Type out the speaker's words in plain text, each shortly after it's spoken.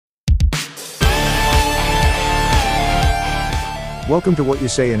Welcome to What You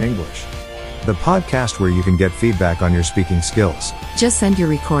Say in English, the podcast where you can get feedback on your speaking skills. Just send your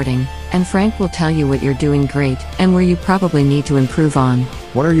recording, and Frank will tell you what you're doing great and where you probably need to improve on.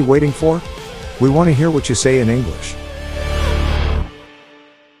 What are you waiting for? We want to hear what you say in English.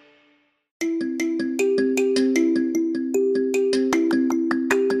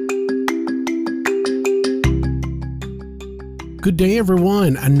 Good day,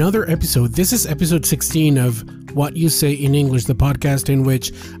 everyone. Another episode. This is episode 16 of What You Say in English, the podcast in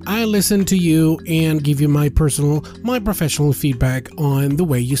which I listen to you and give you my professional feedback on the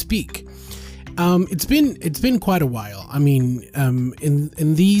way you speak. It's been quite a while. I mean,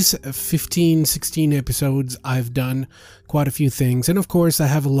 in these 15, 16 episodes, I've done quite a few things. And of course, I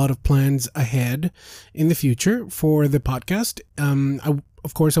have a lot of plans ahead in the future for the podcast.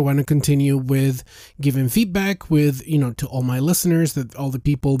 Of course, I want to continue with giving feedback to all my listeners, all the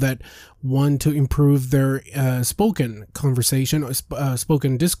people that want to improve their spoken conversation,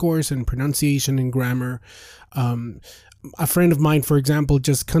 spoken discourse and pronunciation and grammar. A friend of mine, for example,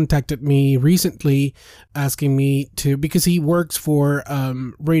 just contacted me recently asking me because he works for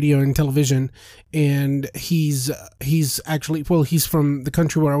radio and television, and he's from the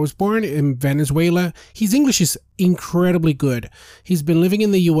country where I was born, in Venezuela. His English is incredibly good. He's been living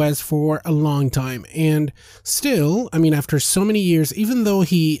in the US for a long time, and still, I mean, after so many years, even though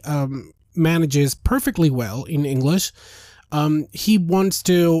he manages perfectly well in English, he wants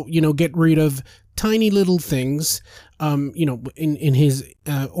to, get rid of tiny little things, in his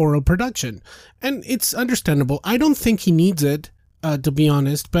oral production. And it's understandable. I don't think he needs it, to be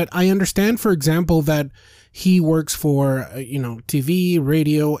honest, but I understand, for example, that he works for, TV,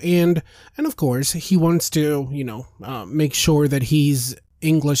 radio, and of course, he wants to, make sure that his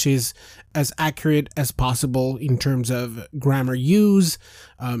English is as accurate as possible in terms of grammar use,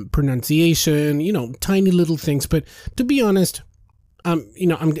 pronunciation, tiny little things. But to be honest,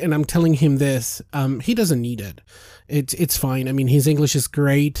 I'm telling him this, he doesn't need it. It's fine. I mean, his English is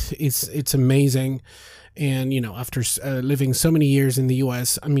great. It's amazing. And, after living so many years in the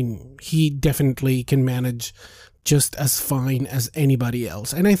US, I mean, he definitely can manage just as fine as anybody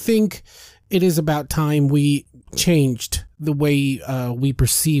else. And I think it is about time we changed the way we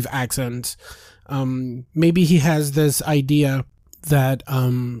perceive accents. Maybe he has this idea that,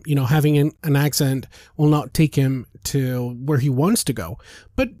 having an accent will not take him to where he wants to go.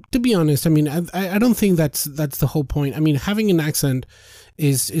 But to be honest, I mean, I don't think that's the whole point. I mean, having an accent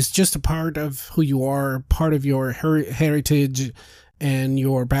is just a part of who you are, part of your heritage and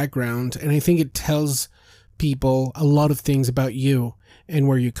your background. And I think it tells people a lot of things about you and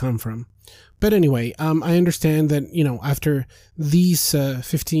where you come from. But anyway, I understand that, after these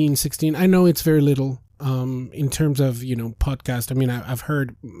 15, 16, I know it's very little. In terms of, podcast, I mean, I've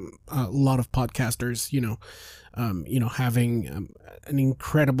heard a lot of podcasters, having an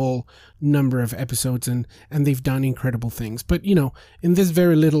incredible number of episodes and they've done incredible things. But, in this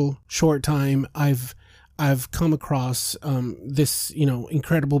very little short time, I've come across this,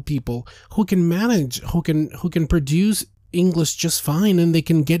 incredible people who can manage, who can produce English just fine, and they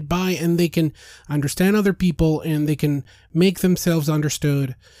can get by, and they can understand other people, and they can make themselves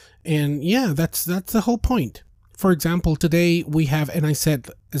understood. And yeah, that's the whole point. For example, today we have,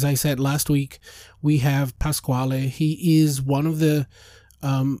 as I said last week, we have Pasquale. He is one of the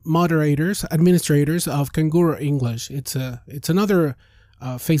administrators of Canguro English. It's another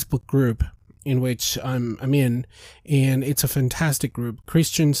Facebook group in which I'm in, and it's a fantastic group.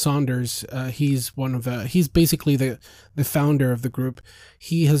 Christian Saunders, he's basically the founder of the group.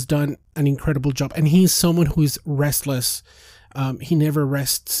 He has done an incredible job, and he's someone who is restless. He never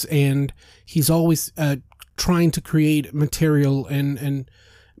rests, and he's always trying to create material and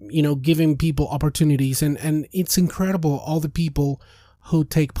giving people opportunities, and it's incredible, all the people who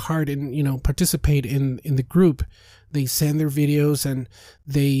take part in, participate in the group. They send their videos, and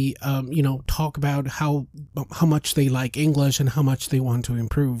they talk about how much they like English and how much they want to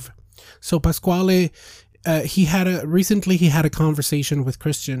improve. So Pasquale, recently he had a conversation with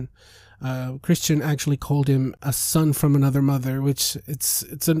Christian. Christian actually called him a son from another mother, which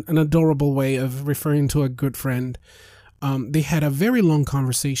it's an adorable way of referring to a good friend. They had a very long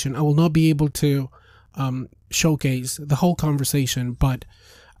conversation. I will not be able to showcase the whole conversation, but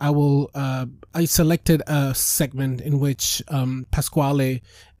I selected a segment in which Pasquale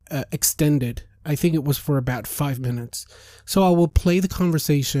extended. I think it was for about 5 minutes. So I will play the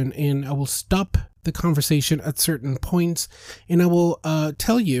conversation, and I will stop the conversation at certain points, and I will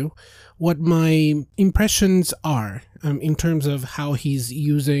tell you what my impressions are in terms of how he's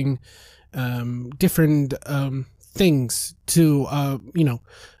using different things to,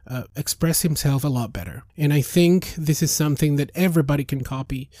 express himself a lot better. And I think this is something that everybody can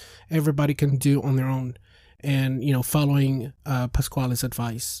copy, everybody can do on their own, and, following Pasquale's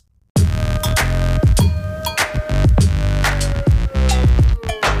advice.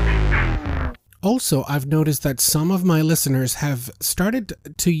 Also, I've noticed that some of my listeners have started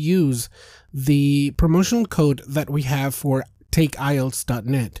to use the promotional code that we have for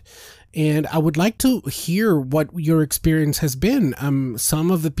takeielts.net. And I would like to hear what your experience has been.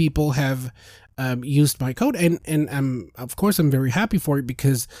 Some of the people have used my code, and of course, I'm very happy for it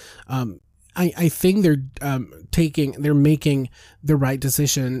because I think they're making the right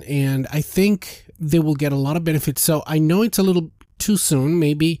decision, and I think they will get a lot of benefits. So I know it's a little too soon.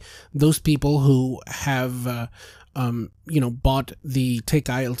 Maybe those people who have, bought the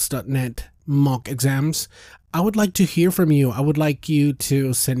takeielts.net mock exams, I would like to hear from you. I would like you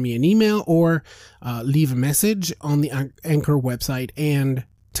to send me an email or leave a message on the Anchor website and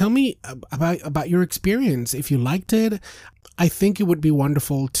tell me about your experience. If you liked it, I think it would be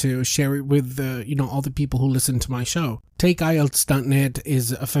wonderful to share it with all the people who listen to my show. TakeIELTS.net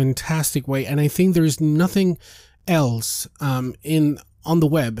is a fantastic way, and I think there's nothing else on the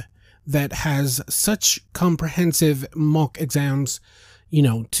web that has such comprehensive mock exams,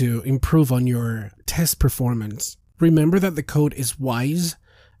 to improve on your test performance. Remember that the code is WYSE,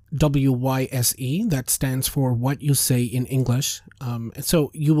 WYSE. That stands for What You Say in English. So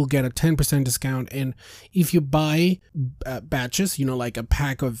you will get a 10% discount. And if you buy batches, like a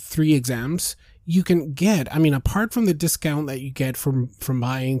pack of 3 exams, you can get, apart from the discount that you get from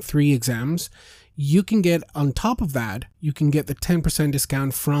buying 3 exams, you can get, on top of that, you can get the 10%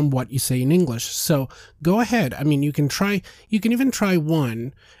 discount from What You Say in English. So go ahead. You can even try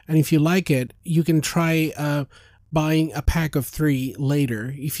one. And if you like it, you can try buying a pack of 3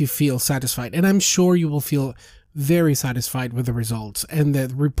 later if you feel satisfied. And I'm sure you will feel very satisfied with the results and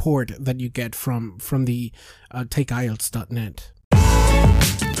the report that you get from the takeielts.net.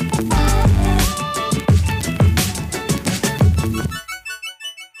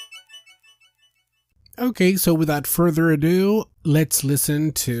 Okay, so without further ado, let's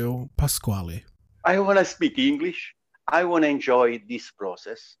listen to Pasquale. I want to speak English. I want to enjoy this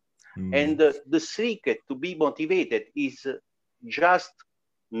process. And the secret to be motivated is just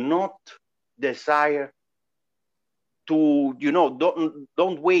not desire to,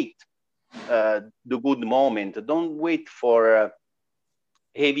 don't wait the good moment. Don't wait for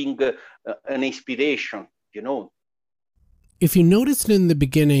having an inspiration, If you noticed in the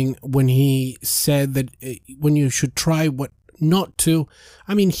beginning when he said that when you should try what not to,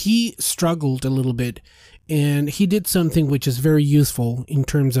 he struggled a little bit, and he did something which is very useful in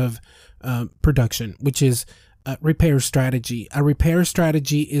terms of production, which is a repair strategy. A repair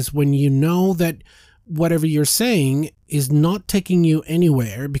strategy is when you know that whatever you're saying is not taking you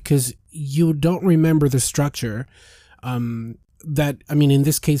anywhere because you don't remember the structure. In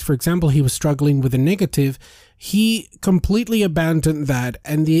this case, for example, he was struggling with a negative. He completely abandoned that,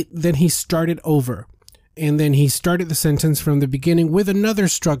 and then he started over. And then he started the sentence from the beginning with another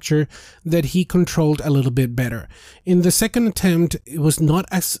structure that he controlled a little bit better. In the second attempt, it was not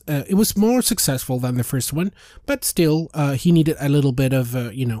as it was more successful than the first one, but still, he needed a little bit of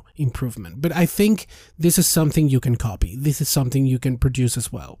improvement. But I think this is something you can copy. This is something you can produce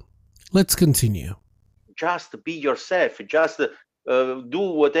as well. Let's continue. Just be yourself. Just do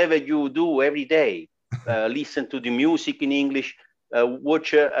whatever you do every day. Listen to the music in English.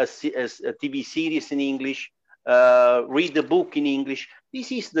 Watch a TV series in English. Read a book in English.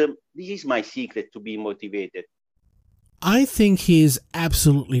 This is my secret to be motivated. I think he is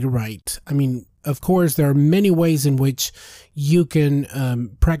absolutely right. Of course, there are many ways in which you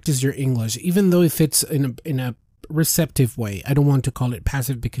can practice your English, even though if it's in a receptive way. I don't want to call it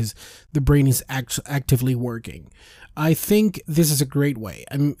passive because the brain is actively working. I think this is a great way.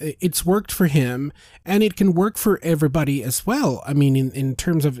 It's worked for him, and it can work for everybody as well. In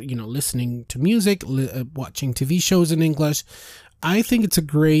terms of listening to music, watching TV shows in English, I think it's a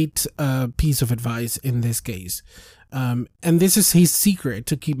great piece of advice in this case. And this is his secret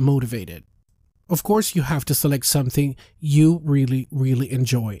to keep motivated. Of course, you have to select something you really, really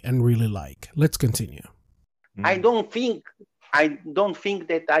enjoy and really like. Let's continue. I don't think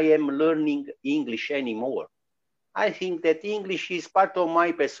that I am learning English anymore. I think that English is part of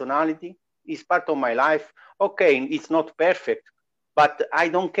my personality, is part of my life. Okay, it's not perfect, but I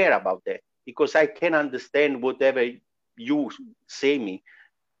don't care about that because I can understand whatever you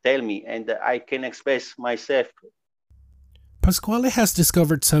tell me, and I can express myself. Pasquale has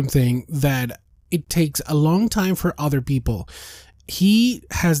discovered something that it takes a long time for other people. he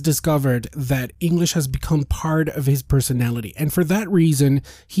has discovered that English has become part of his personality. And for that reason,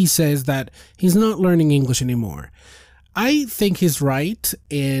 he says that he's not learning English anymore. I think he's right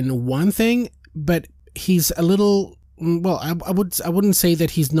in one thing, but he's a little, well, I wouldn't say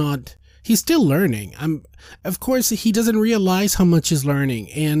that he's still learning. Of course, he doesn't realize how much he's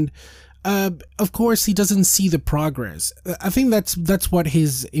learning. And of course, he doesn't see the progress. I think that's what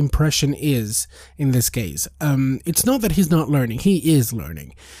his impression is in this case. It's not that he's not learning; he is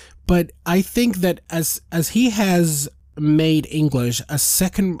learning. But I think that as he has made English a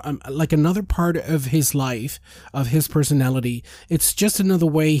second, like another part of his life, of his personality, it's just another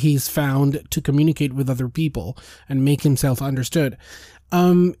way he's found to communicate with other people and make himself understood.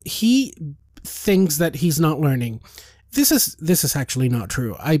 He thinks that he's not learning. This is actually not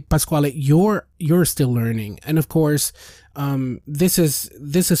true. Pasquale, you're still learning, and of course, this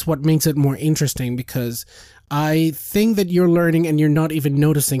is what makes it more interesting, because I think that you're learning and you're not even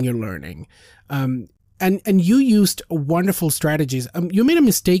noticing you're learning. And you used wonderful strategies. You made a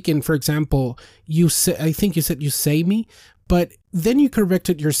mistake in, for example, I think you said you say me, but then you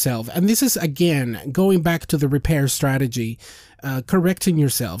corrected yourself. And this is, again, going back to the repair strategy, correcting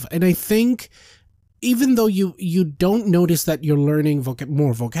yourself. And I think even though you don't notice that you're learning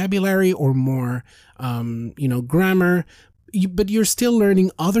more vocabulary or more, grammar, but you're still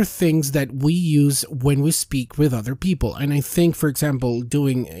learning other things that we use when we speak with other people. And I think, for example,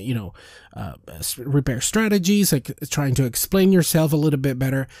 doing, repair strategies, like trying to explain yourself a little bit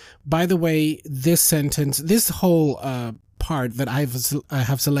better. By the way, this whole part that I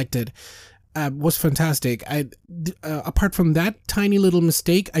have selected was fantastic. Apart from that tiny little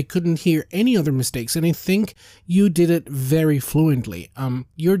mistake, I couldn't hear any other mistakes, and I think you did it very fluently.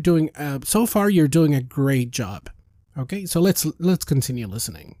 You're doing so far. You're doing a great job. Okay, so let's continue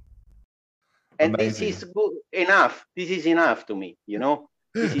listening. And Amazing. This is good enough. This is enough to me.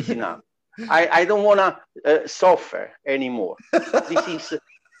 This is enough. I don't want to suffer anymore. This is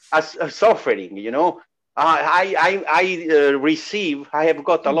a suffering. I have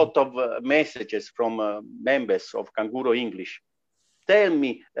got a lot of messages from members of Canguro English. Tell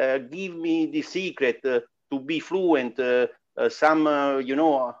me, give me the secret to be fluent, some,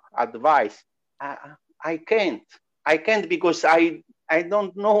 advice. I can't because I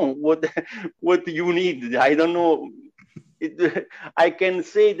don't know what you need. I don't know. I can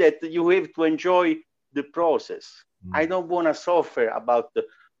say that you have to enjoy the process. I don't want to suffer about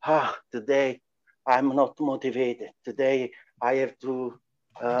today I'm not motivated. Today I have to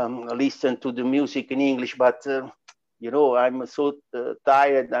listen to the music in English, but I'm so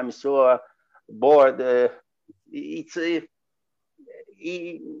tired. I'm so bored. It's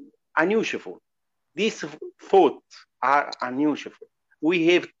unusual. These thoughts are unusual. We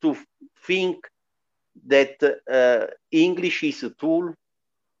have to think that English is a tool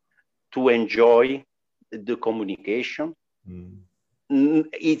to enjoy the communication.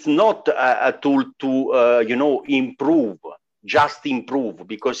 It's not a tool to, improve, just improve.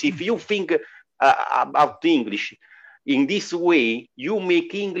 Because if you think about English in this way, you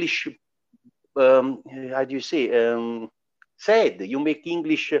make English, how do you say, sad. You make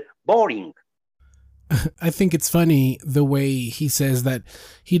English boring. I think it's funny the way he says that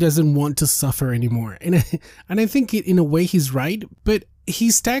he doesn't want to suffer anymore. And I think in a way he's right, but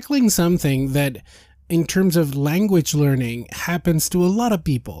he's tackling something that in terms of language learning happens to a lot of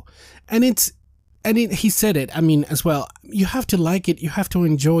people. And he said it, as well, you have to like it, you have to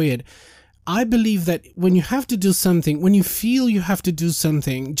enjoy it. I believe that when you have to do something, when you feel you have to do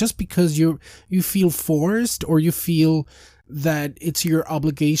something just because you feel forced or you feel that it's your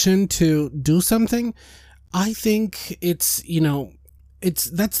obligation to do something, I think it's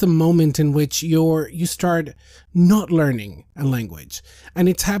that's the moment in which you start not learning a language. And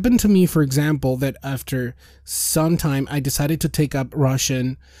it's happened to me, for example, that after some time I decided to take up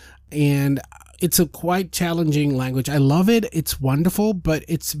Russian, and it's a quite challenging language. I love it. It's wonderful, but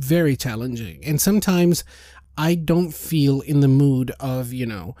it's very challenging. And sometimes I don't feel in the mood of,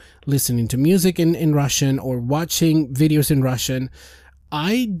 listening to music in Russian or watching videos in Russian.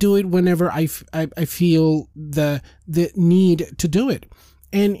 I do it whenever I feel the need to do it.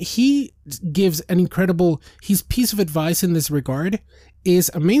 And he gives his piece of advice in this regard is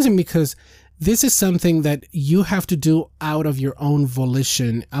amazing, because this is something that you have to do out of your own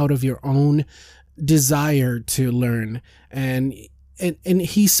volition, out of your own desire to learn. And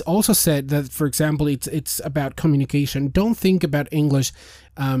he's also said that, for example, it's about communication. Don't think about English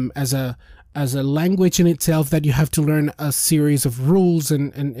as a as a language in itself that you have to learn a series of rules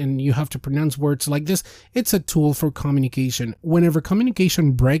and you have to pronounce words like this. It's a tool for communication. Whenever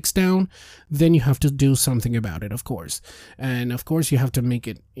communication breaks down, then you have to do something about it, of course. And of course, you have to make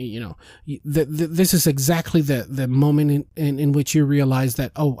it, this is exactly the moment in which you realize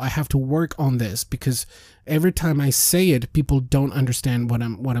that, oh, I have to work on this, because every time I say it, people don't understand what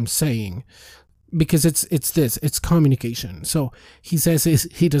I'm saying. Because it's communication. So he says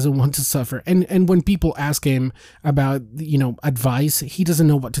he doesn't want to suffer. And when people ask him about, advice, he doesn't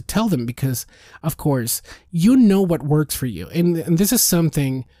know what to tell them, because of course, what works for you. And this is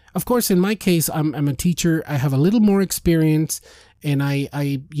something, of course, in my case, I'm a teacher. I have a little more experience, and I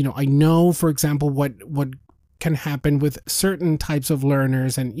know, for example, what can happen with certain types of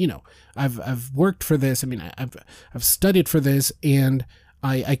learners. And, I've worked for this. I mean, I've studied for this, and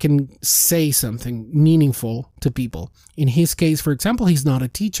I can say something meaningful to people. In his case, for example, he's not a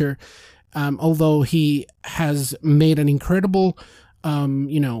teacher, although he has made an incredible,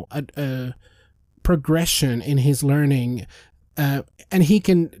 progression in his learning. And he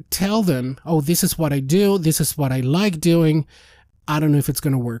can tell them, oh, this is what I do. This is what I like doing. I don't know if it's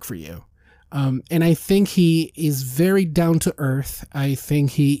going to work for you. And I think he is very down to earth. I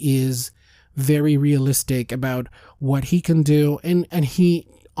think he is very realistic about what he can do, and he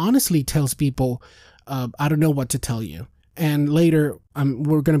honestly tells people, I don't know what to tell you. And later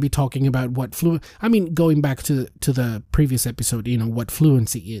we're going to be talking about going back to the previous episode, what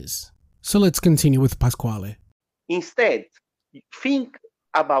fluency is. So let's continue with Pasquale. Instead, think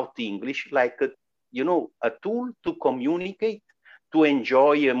about English like a tool to communicate, to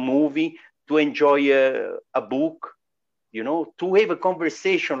enjoy a movie, to enjoy a book, to have a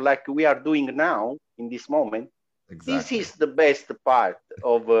conversation like we are doing now in this moment. Exactly. This is the best part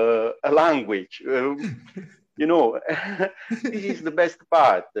of a language. This is the best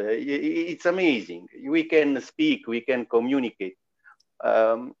part. It's amazing. We can speak, we can communicate.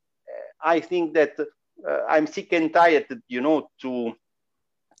 I think that I'm sick and tired, to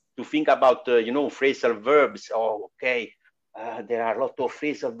think about, phrasal verbs. Oh, okay. There are a lot of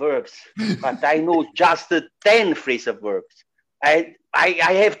phrasal verbs, but I know just 10 phrasal verbs. I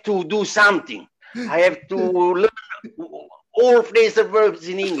have to do something. I have to learn all phrasal verbs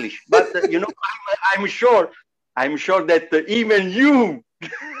in English. But I'm sure that even you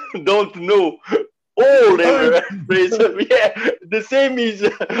don't know all phrasal. Yeah, the same is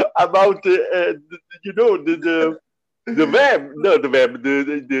about the verb,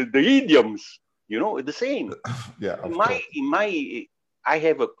 the idioms. The same. Yeah. I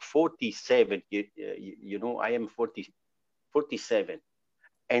have a 47. I am 47,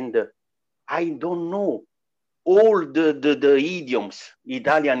 and I don't know all the idioms,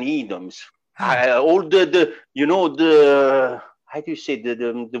 Italian idioms, all the how do you say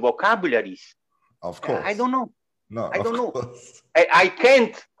the vocabularies? Of course. I don't know. No, I don't know. I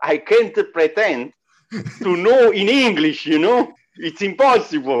can't pretend to know in English. It's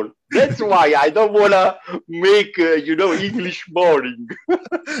impossible. That's why I don't want to make, English boring.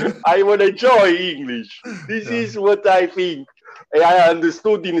 I want to enjoy English. This is what I think. I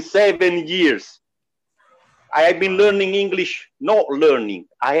understood in 7 years. I have been learning English, not learning.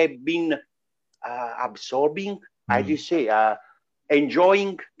 I have been absorbing, how do you say,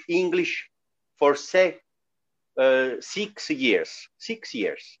 enjoying English for 6 years. 6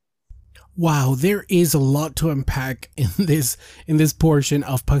 years. Wow, there is a lot to unpack in this portion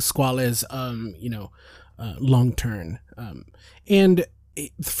of Pasquale's long turn. And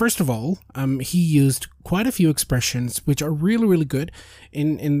first of all, he used quite a few expressions which are really, really good.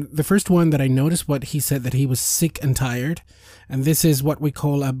 In the first one that I noticed, what he said, that he was sick and tired, and this is what we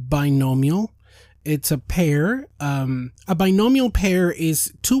call a binomial. It's a pair. A binomial pair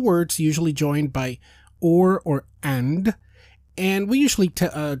is two words usually joined by or and. And we usually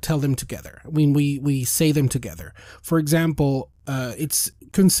tell them together. I mean, we say them together. For example, it's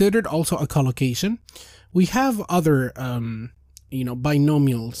considered also a collocation. We have other,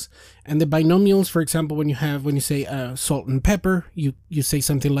 binomials. And the binomials, for example, when you say salt and pepper, you say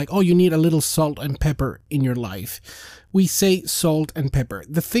something like, oh, you need a little salt and pepper in your life. We say salt and pepper.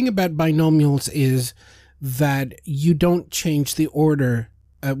 The thing about binomials is that you don't change the order.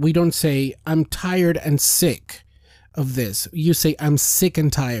 We don't say, I'm tired and sick of this. You say, I'm sick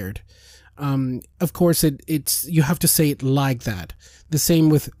and tired. Of course, it's you have to say it like that. The same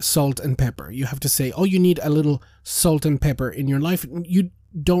with salt and pepper. You have to say, oh, you need a little salt and pepper in your life. You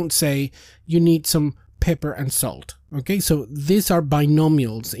don't say you need some pepper and salt. Okay, so these are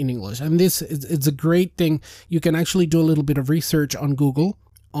binomials in English, and it's a great thing. You can actually do a little bit of research on Google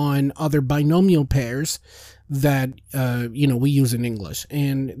on other binomial pairs that we use in English,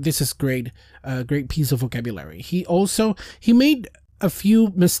 and this is great piece of vocabulary. He made a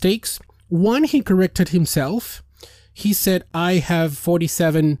few mistakes. One, he corrected himself. He said, I have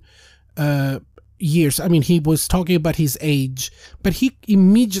 47 years. I mean, he was talking about his age, but he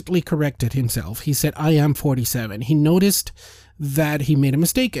immediately corrected himself. He said, I am 47. He noticed that he made a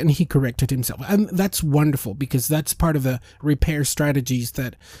mistake and he corrected himself. And that's wonderful, because that's part of the repair strategies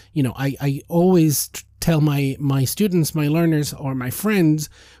that, I always tell my students, my learners, or my friends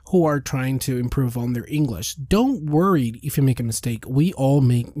who are trying to improve on their English. Don't worry if you make a mistake. We all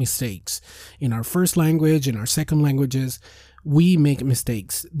make mistakes in our first language, in our second languages. We make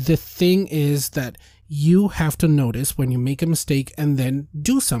mistakes. The thing is that you have to notice when you make a mistake and then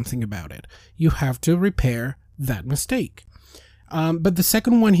do something about it. You have to repair that mistake. But the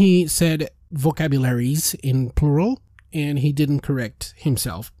second one, he said vocabularies in plural, and he didn't correct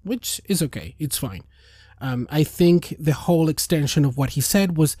himself, which is okay. It's fine. I think the whole extension of what he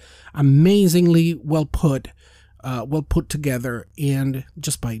said was amazingly well put together, and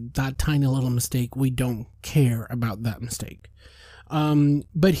just by that tiny little mistake, we don't care about that mistake.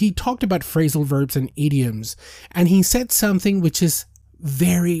 But he talked about phrasal verbs and idioms, and he said something which is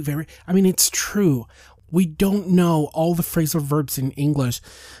very, very, it's true. We don't know all the phrasal verbs in English,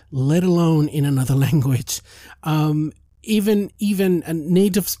 let alone in another language. Even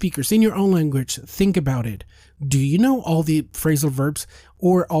native speakers in your own language, think about it. Do you know all the phrasal verbs,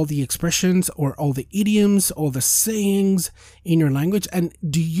 or all the expressions, or all the idioms, or the sayings in your language? And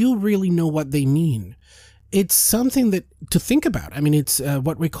do you really know what they mean? It's something that to think about. It's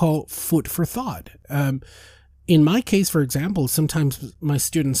what we call food for thought. In my case, for example, sometimes my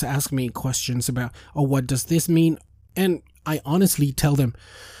students ask me questions about, what does this mean? And I honestly tell them,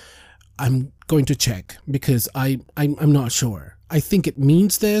 I'm going to check, because I'm not sure. I think it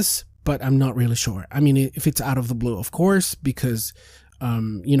means this, but I'm not really sure. If it's out of the blue, of course, because,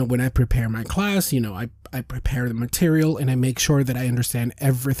 when I prepare my class, I prepare the material and I make sure that I understand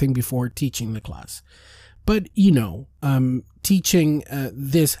everything before teaching the class. But, teaching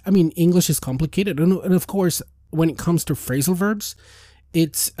this, English is complicated. And of course, when it comes to phrasal verbs,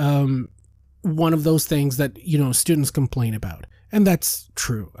 it's one of those things that, students complain about. And that's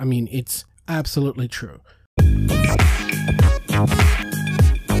true. It's absolutely true.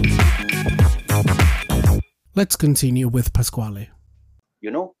 Let's continue with Pasquale.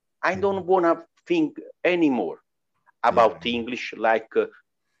 I don't want to think anymore about English like, a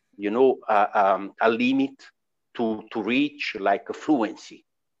limit to reach, like a fluency.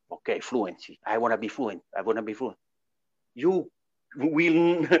 Okay, fluency. I want to be fluent. You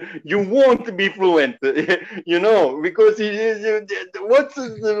won't be fluent, because what's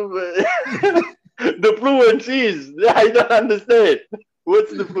the fluency is? I don't understand.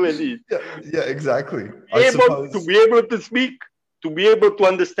 What's the fluency? Yeah, exactly. To be able to speak, to be able to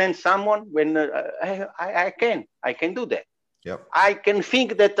understand someone when I can do that. Yep. I can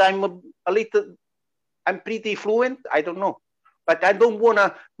think that I'm pretty fluent. I don't know, but I don't want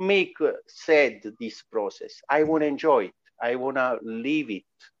to make sad this process. I want to enjoy it. I want to live it.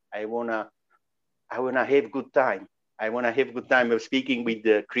 I want to have good time. I want to have good time of speaking with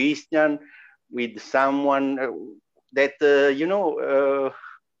the Christian, with someone that,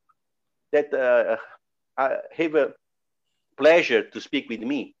 have a pleasure to speak with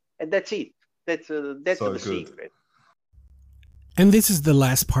me. And that's it. That's so the secret. And this is the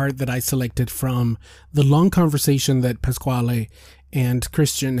last part that I selected from the long conversation that Pasquale and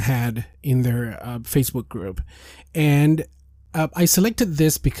Christian had in their Facebook group. And I selected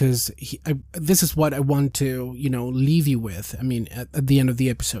this because this is what I want to, leave you with. At the end of the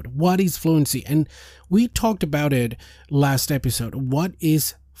episode, what is fluency? And we talked about it last episode. What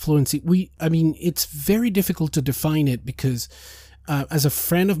is fluency? It's very difficult to define it because as a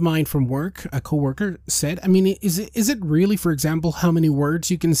friend of mine from work, a coworker said, is it really, for example, how many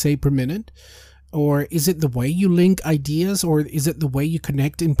words you can say per minute? Or is it the way you link ideas? Or is it the way you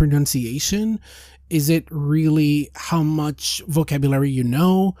connect in pronunciation? Is it really how much vocabulary you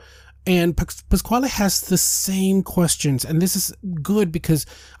know? And Pasquale has the same questions. And this is good because,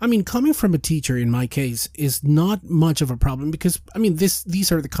 coming from a teacher in my case is not much of a problem because,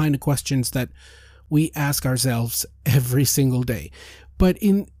 these are the kind of questions that we ask ourselves every single day. But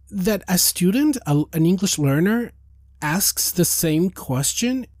in that a student, an English learner, asks the same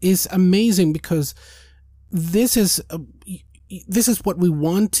question is amazing because this is what we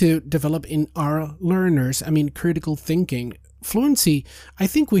want to develop in our learners. Critical thinking. Fluency, I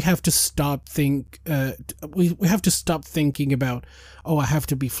think we have to stop we have to stop thinking about, I have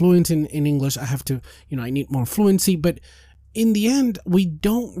to be fluent in English. I have to, I need more fluency. But in the end, we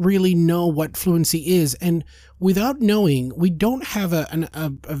don't really know what fluency is. And without knowing, we don't have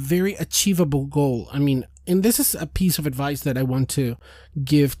a very achievable goal. I mean, and this is a piece of advice that I want to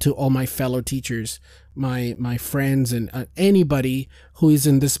give to all my fellow teachers, my friends, and anybody who is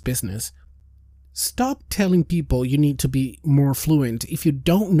in this business. Stop telling people you need to be more fluent if you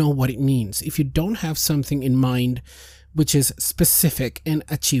don't know what it means, if you don't have something in mind which is specific and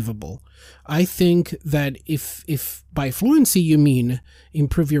achievable. I think that if by fluency you mean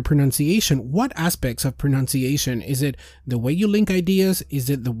improve your pronunciation, what aspects of pronunciation? Is it the way you link ideas? Is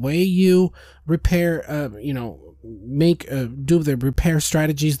it the way you repair, do the repair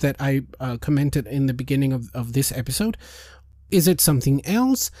strategies that I commented in the beginning of this episode? Is it something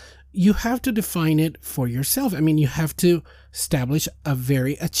else? You have to define it for yourself. I mean, you have to establish a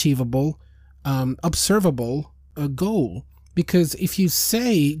very achievable, observable goal. Because if you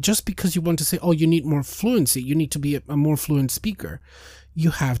say, just because you want to say, oh, you need more fluency, you need to be a more fluent speaker,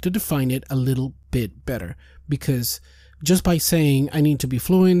 you have to define it a little bit better. Because just by saying I need to be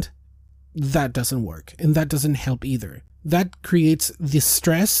fluent, that doesn't work. And that doesn't help either. That creates the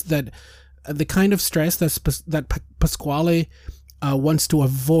stress the kind of stress that Pasquale wants to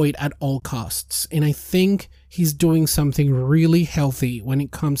avoid at all costs. And I think he's doing something really healthy when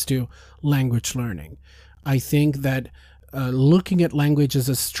it comes to language learning. I think that looking at language as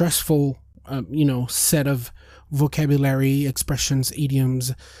a stressful, set of vocabulary, expressions,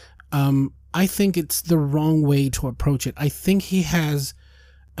 idioms, I think it's the wrong way to approach it. I think he has,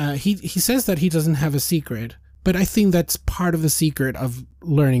 he says that he doesn't have a secret, but I think that's part of the secret of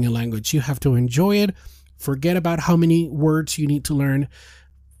learning a language. You have to enjoy it. Forget about how many words you need to learn.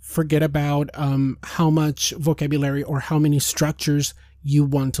 Forget about how much vocabulary or how many structures you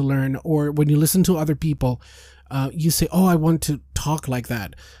want to learn. Or when you listen to other people, you say, oh, I want to talk like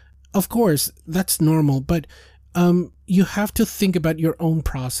that. Of course, that's normal, but you have to think about your own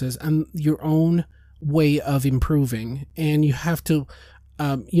process and your own way of improving. And you have to,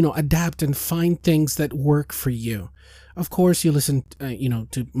 adapt and find things that work for you. Of course, you listen,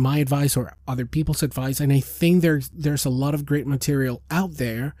 to my advice or other people's advice, and I think there's a lot of great material out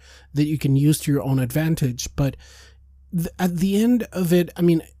there that you can use to your own advantage. But at the end of it, I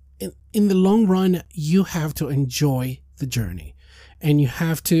mean, in the long run, you have to enjoy the journey, and you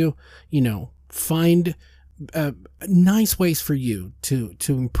have to, find nice ways for you to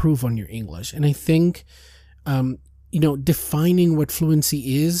improve on your English. And I think, defining what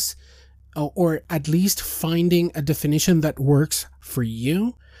fluency is, or at least finding a definition that works for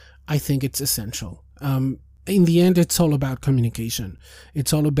you, I think it's essential. In the end, it's all about communication.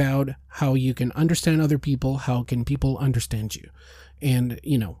 It's all about how you can understand other people, how can people understand you. And,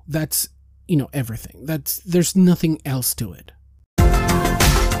 that's, everything. There's nothing else to it.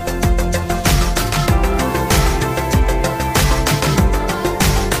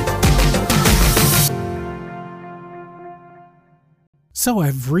 So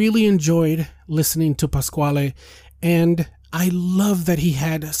I've really enjoyed listening to Pasquale, and I love that he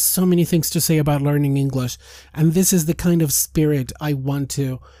had so many things to say about learning English. And this is the kind of spirit I want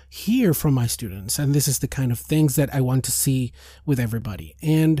to hear from my students. And this is the kind of things that I want to see with everybody.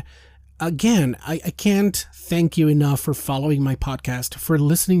 And again, I can't thank you enough for following my podcast, for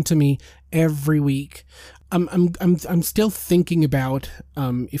listening to me every week. I'm still thinking about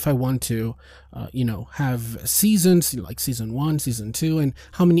if I want to, have seasons like season 1, season 2, and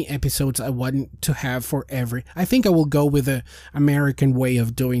how many episodes I want to have for every. I think I will go with the American way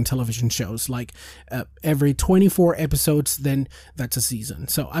of doing television shows, like every 24 episodes, then that's a season.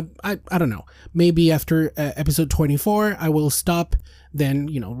 So I don't know. Maybe after episode 24, I will stop. Then,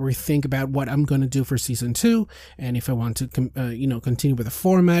 rethink about what I'm going to do for season 2. And if I want to, continue with the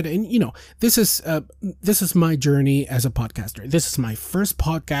format. And, this is my journey as a podcaster. This is my first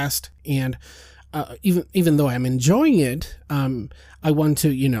podcast. And even though I'm enjoying it, I want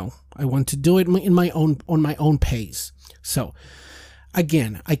to do it on my own pace. So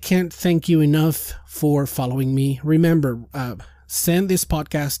again, I can't thank you enough for following me. Remember, send this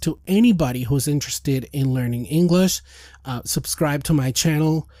podcast to anybody who's interested in learning English. Subscribe to my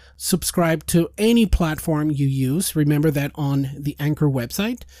channel. Subscribe to any platform you use. Remember that on the Anchor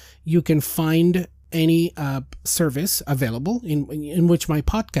website, you can find any service available in which my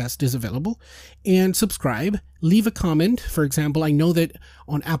podcast is available, and subscribe. Leave a comment. For example, I know that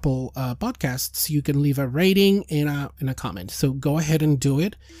on Apple Podcasts, you can leave a rating and a comment. So go ahead and do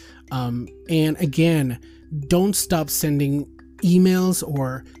it. And again, don't stop sending emails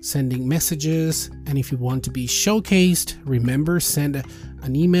or sending messages. And if you want to be showcased, remember, send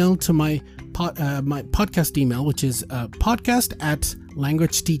an email to my my podcast email, which is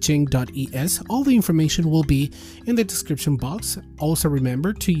podcast@languageteaching.es. All the information will be in the description box. Also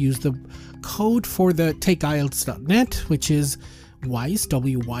remember to use the code for the takeielts.net, which is WYSE,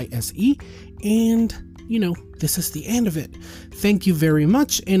 WYSE. And, this is the end of it. Thank you very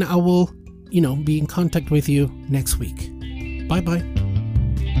much, and I will, be in contact with you next week. Bye-bye.